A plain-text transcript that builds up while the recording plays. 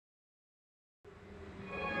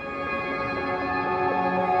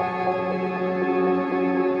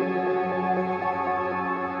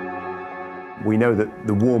We know that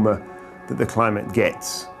the warmer that the climate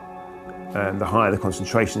gets, and the higher the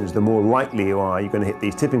concentrations, the more likely you're going to hit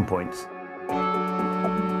these tipping points.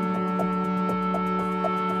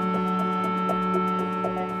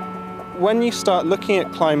 When you start looking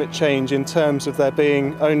at climate change in terms of there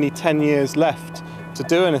being only 10 years left to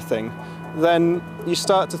do anything, then you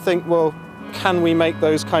start to think, well, can we make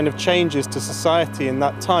those kind of changes to society in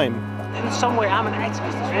that time? In some way, I'm an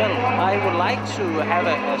activist as well. I would like to have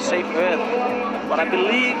a safe Earth, but I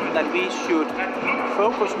believe that we should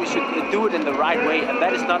focus, we should do it in the right way, and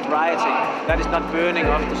that is not rioting, that is not burning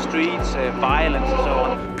off the streets, violence and so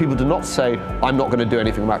on. People do not say, I'm not going to do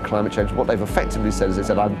anything about climate change. What they've effectively said is they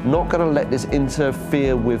said, I'm not going to let this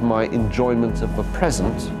interfere with my enjoyment of the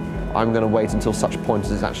present. I'm going to wait until such point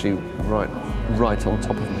as it's actually right on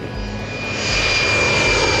top of me.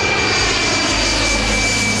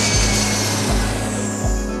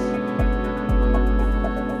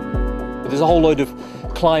 There's a whole load of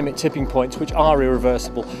climate tipping points which are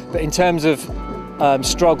irreversible, but in terms of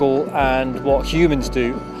struggle and what humans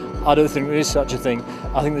do, I don't think there is such a thing.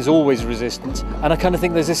 I think there's always resistance, and I kind of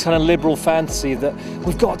think there's this kind of liberal fantasy that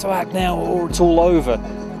we've got to act now or it's all over.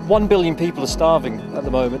 1 billion people are starving at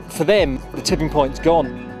the moment. For them, the tipping point's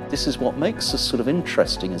gone. This is what makes us sort of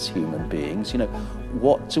interesting as human beings. You know,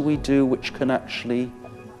 what do we do which can actually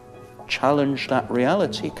challenge that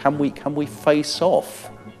reality? Can we face off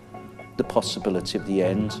the possibility of the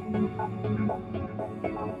end?